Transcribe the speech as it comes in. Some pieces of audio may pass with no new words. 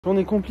On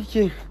est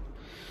compliqué.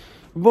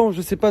 Bon,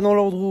 je sais pas dans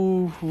l'ordre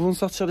où vont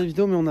sortir les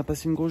vidéos, mais on a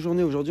passé une grosse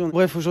journée aujourd'hui.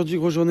 Bref, aujourd'hui,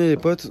 grosse journée les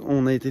potes.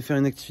 On a été faire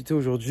une activité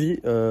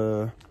aujourd'hui.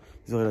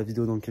 Vous aurez la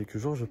vidéo dans quelques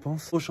jours, je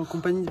pense. Je suis en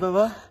compagnie de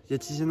Vava. Il y a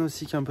Tiziana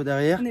aussi qui est un peu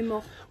derrière. On est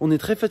mort. On est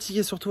très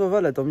fatigué, surtout Vava.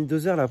 Elle a dormi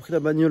 2 heures. Elle a pris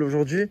la bagnole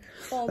aujourd'hui.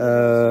 Elle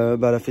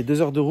a fait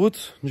 2 heures de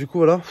route. Du coup,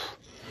 voilà.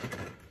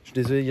 Je suis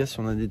désolé, les gars, si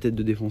on a des têtes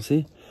de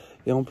défoncés.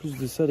 Et en plus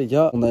de ça, les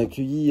gars, on a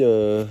accueilli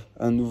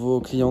un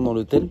nouveau client dans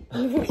l'hôtel.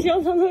 Un nouveau client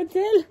dans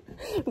l'hôtel?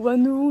 Ou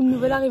une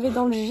nouvelle arrivée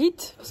dans le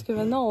gîte? Parce que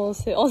maintenant, on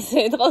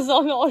s'est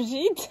transformé en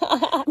gîte.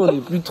 On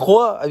n'est plus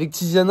 3 avec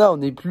Tiziana, on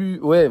n'est plus...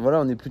 Ouais,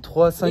 voilà, on n'est plus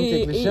 3, 5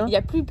 avec les chiens. Il n'y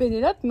a plus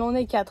Pénélope, mais on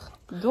est 4.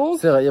 Donc...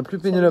 C'est vrai, il n'y a plus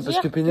Pénélope, parce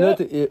que Pénélope...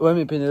 Ouais,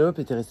 mais Pénélope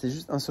était restée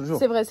juste un seul jour.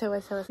 C'est vrai.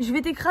 Je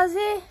vais t'écraser.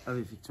 Ah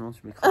oui, effectivement,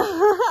 tu m'écrases.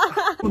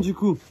 Du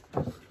coup...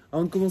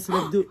 Avant de commencer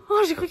la vidéo...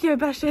 Oh, j'ai cru qu'il avait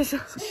pas acheté ça.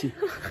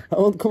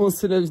 Avant de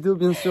commencer la vidéo,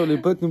 bien sûr, les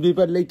potes, n'oubliez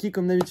pas de liker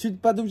comme d'habitude.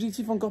 Pas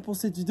d'objectif encore pour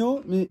cette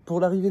vidéo, mais pour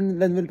l'arrivée de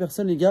la nouvelle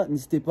personne, les gars,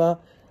 n'hésitez pas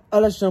à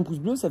lâcher un pouce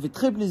bleu, ça fait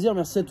très plaisir.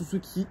 Merci à tous ceux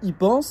qui y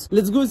pensent.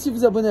 Let's go aussi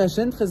vous abonner à la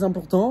chaîne, très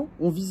important.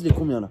 On vise les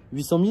combien là?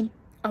 800 000?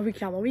 Ah oui,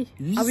 clairement, oui.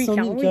 800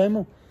 000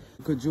 carrément.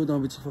 Le code Joe dans la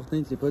boutique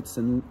Fortnite, les potes,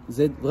 ça nous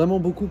aide vraiment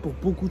beaucoup pour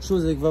beaucoup de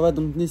choses avec Vava,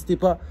 donc n'hésitez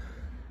pas.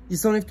 Il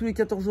s'enlève tous les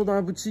 14 jours dans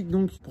la boutique,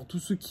 donc pour tous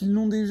ceux qui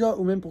l'ont déjà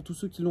ou même pour tous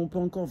ceux qui l'ont pas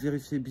encore,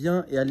 vérifiez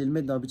bien et allez le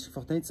mettre dans la boutique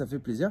Fortnite, ça fait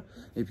plaisir.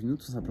 Et puis nous,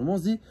 tout simplement, on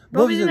se dit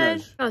bon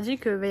visionnage. On dit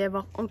qu'il va y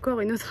avoir encore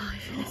une autre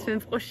arrivée la semaine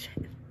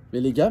prochaine.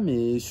 Mais les gars,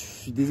 mais je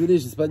suis désolé,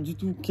 je sais pas du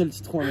tout quel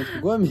citron à mettre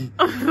ou quoi, mais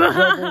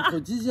genre entre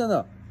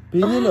Tiziana,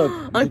 Pénélope.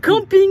 Un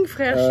camping,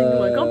 frère, chez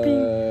nous, un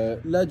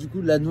camping. Là, du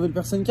coup, la nouvelle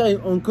personne qui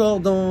arrive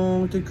encore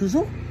dans quelques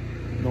jours,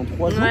 dans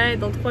 3 jours. Ouais,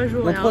 dans 3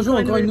 jours. Dans 3 jours,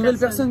 encore une nouvelle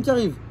personne qui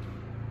arrive.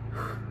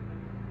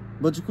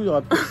 Bon, du coup, il y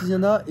aura plus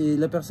Tiziana et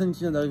la personne qui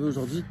vient d'arriver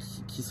aujourd'hui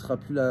qui sera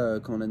plus là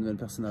quand la nouvelle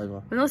personne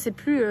arrivera. Non, c'est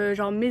plus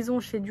genre maison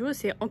chez Duo,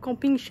 c'est en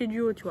camping chez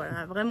Duo, tu vois,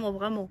 là,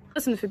 vraiment.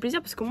 Ça nous fait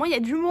plaisir parce qu'au moins il y a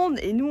du monde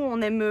et nous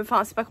on aime,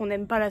 enfin, c'est pas qu'on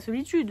aime pas la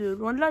solitude,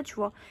 loin de là, tu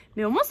vois,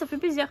 mais au moins ça fait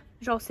plaisir.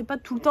 Genre, c'est pas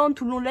tout le temps,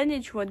 tout le long de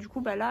l'année, tu vois. Du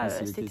coup, bah là,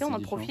 cet été, on en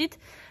profite.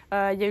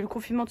 Il y a eu le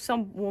confinement, tout ça,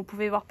 où on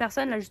pouvait voir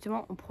personne. Là,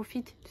 justement, on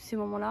profite de ces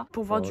moments-là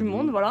pour voir du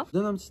monde, voilà. Je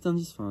donne un petit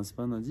indice, enfin, c'est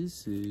pas un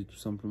indice, c'est tout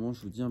simplement,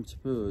 je vous dis un petit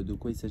peu de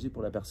quoi il s'agit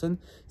pour la personne.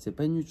 C'est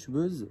pas une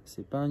youtubeuse,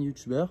 c'est pas un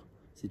youtubeur,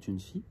 c'est une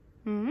fille.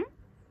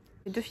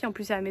 Les 2 filles en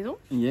plus à la maison.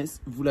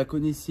 Yes, vous la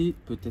connaissez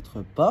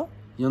peut-être pas.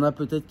 Il y en a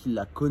peut-être qui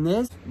la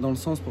connaissent, dans le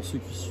sens pour ceux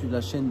qui suivent la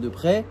chaîne de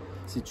près.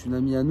 C'est une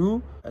amie à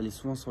nous. Elle est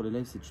souvent sur les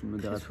lives, c'est une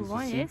modératrice. Très souvent,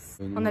 aussi. yes.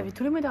 On avait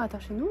tous les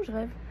modérateurs chez nous, je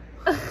rêve.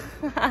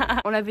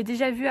 On l'avait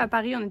déjà vu à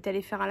Paris, on était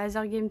allé faire un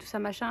laser game, tout ça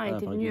machin. Elle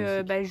était venue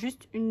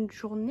juste une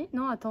journée.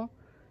 Non, attends.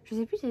 Je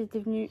sais plus si elle était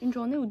venue une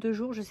journée ou 2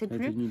 jours, je sais plus.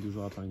 Elle était venue 2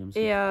 jours à Paris.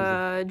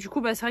 Et du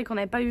coup, bah, c'est vrai qu'on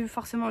n'avait pas eu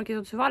forcément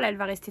l'occasion de se voir. Là, elle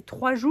va rester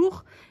 3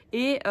 jours.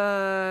 Et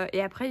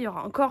après, il y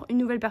aura encore une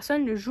nouvelle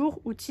personne le jour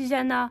où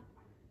Tiziana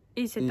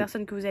et cette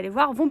personne que vous allez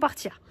voir vont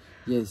partir.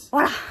 Yes.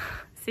 Voilà.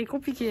 C'est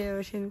compliqué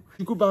chez nous.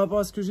 Du coup, par rapport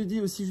à ce que j'ai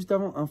dit aussi juste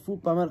avant, info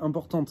pas mal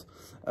importante.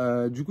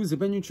 Du coup, c'est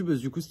pas une youtubeuse.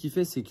 Du coup, ce qu'il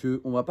fait, c'est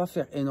qu'on va pas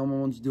faire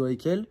énormément de vidéos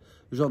avec elle.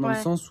 Genre dans le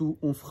sens où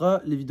on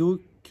fera les vidéos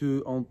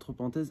que, entre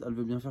parenthèses, elle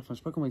veut bien faire. Enfin, je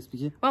sais pas comment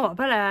expliquer. Ouais, on va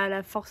pas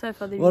la forcer à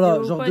faire des vidéos.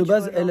 Voilà, genre de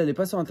base, elle est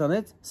pas sur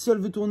internet. Si elle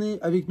veut tourner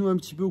avec nous un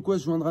petit peu ou quoi,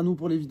 se joindre à nous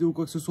pour les vidéos ou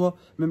quoi que ce soit,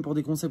 même pour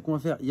des concepts qu'on va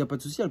faire, il n'y a pas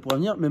de souci, elle pourra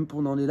venir, même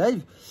pendant les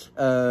lives.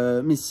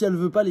 Mais si elle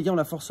veut pas, les gars, on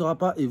la forcera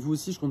pas. Et vous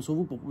aussi, je compte sur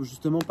vous pour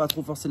justement pas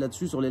trop forcer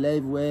là-dessus sur les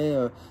lives. Ouais,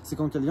 c'est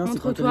quand qu'elle vient, c'est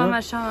quand qu'elle vient.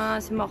 Machin,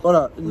 c'est mort.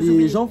 Voilà,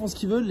 les gens font ce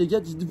qu'ils veulent. Les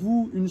gars,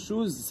 dites-vous une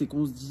chose, c'est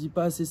qu'on se dit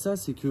pas assez ça,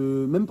 c'est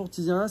que même pour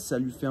Tiziana, ça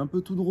lui fait un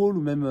peu tout drôle.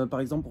 Ou même,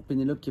 par exemple, pour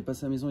Pénélope qui est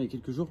passée à la maison il y a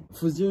quelques jours.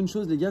 Faut se dire une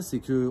chose, les gars, c'est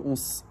que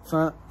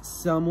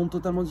c'est un monde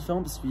totalement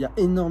différent parce qu'il y a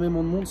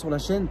énormément de monde sur la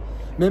chaîne.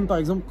 Même par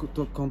exemple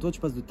quand toi tu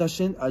passes de ta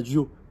chaîne à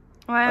Duo.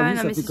 Ouais,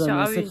 ça fait quand même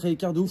un sacré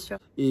écart de ouf. Sûr.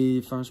 Et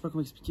enfin, je sais pas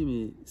comment expliquer,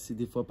 mais c'est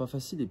des fois pas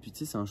facile. Et puis tu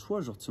sais, c'est un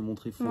choix, genre de se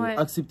montrer. Faut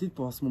accepter de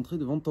pouvoir se montrer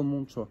devant tant de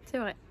monde, tu vois. C'est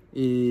vrai.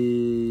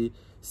 Et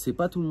c'est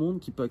pas tout le monde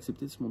qui peut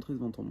accepter de se montrer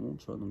devant tant de monde,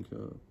 tu vois. Donc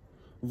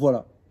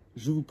voilà,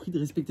 je vous prie de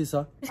respecter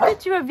ça. Est-ce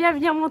que tu veux bien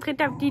venir montrer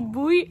ta petite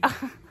bouille?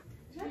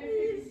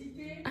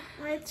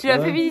 Tu l'as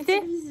fait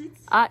visiter?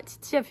 Ah,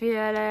 Titi a fait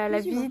la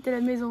visite à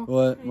la maison.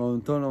 Ouais, mais en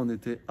même temps, là, on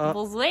était à...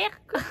 Bonjour.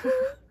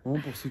 Bon,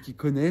 pour ceux qui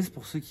connaissent,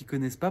 pour ceux qui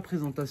connaissent pas,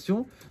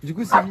 présentation. Du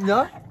coup, c'est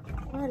Mina.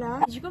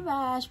 Voilà. Du coup,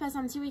 bah, je passe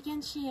un petit week-end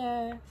chez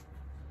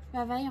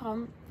Vava et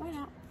Rome.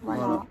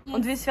 Voilà. On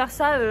devait se faire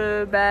ça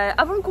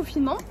avant le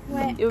confinement.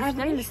 Ouais. Et au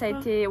final, ça a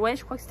été... Ouais,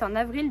 je crois que c'était en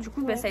avril. Du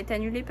coup, ça a été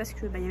annulé parce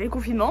que il y avait le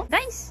confinement.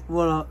 Nice.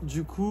 Voilà,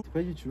 du coup... C'est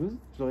pas youtubeuse,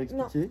 je leur ai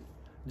expliqué. Non.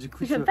 Du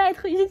coup, je veux pas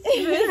être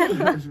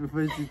youtubeuse. Je veux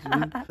pas être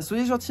youtubeuse.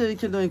 Soyez gentils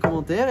avec elle dans les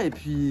commentaires et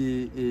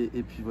puis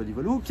voilà.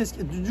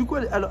 Du coup,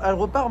 elle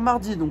repart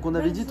mardi, donc on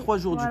avait dit 3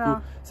 jours du coup,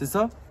 c'est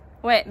ça?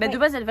 Ouais, de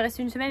base elle devait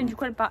rester une semaine, du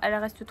coup elle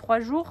reste 3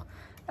 jours.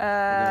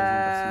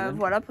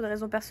 Voilà, pour des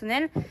raisons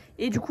personnelles.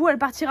 Et du coup, elle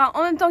partira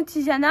en même temps que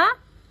Tiziana.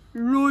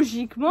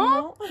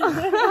 Logiquement,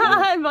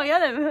 elle me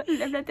regarde, elle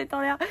lève la tête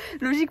en l'air.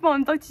 Logiquement en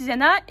même temps que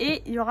Tiziana,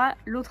 et il y aura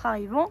l'autre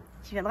arrivant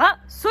qui viendra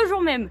ce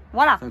jour même.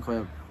 Voilà. C'est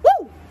incroyable.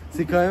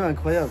 C'est quand même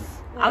incroyable.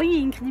 Ah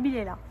oui, Ingrid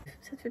est là.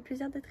 Ça te fait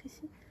plaisir d'être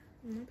ici?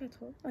 Non, pas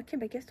trop. Ok,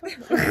 bah casse-toi.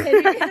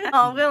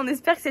 En vrai, on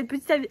espère que cette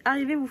petite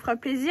arrivée vous fera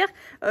plaisir.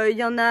 Il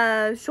y en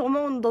a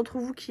sûrement d'entre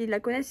vous qui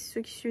la connaissent,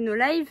 ceux qui suivent nos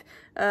lives.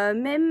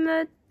 Même,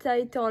 tu as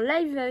été en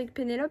live avec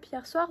Pénélope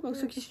hier soir. Donc,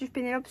 ceux qui suivent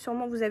Pénélope,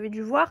 sûrement, vous avez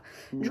dû voir.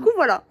 Du coup,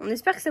 voilà, on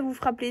espère que ça vous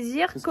fera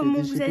plaisir. Parce comme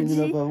on était vous chez a dit.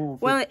 Pénélope avant, en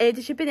fait. Ouais, elle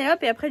était chez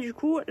Pénélope. Et après, du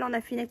coup, là, on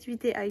a fait une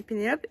activité avec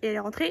Pénélope. Et elle est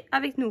rentrée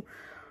avec nous.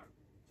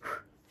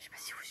 Je sais pas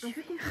si vous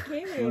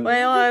suivez.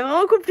 Ouais,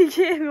 vraiment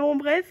compliqué. Mais bon,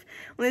 bref,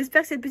 on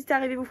espère que cette petite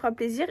arrivée vous fera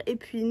plaisir. Et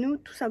puis nous,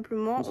 tout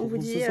simplement, on vous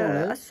dit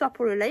à ce soir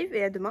pour le live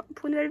et à demain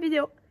pour une nouvelle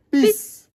vidéo. Peace.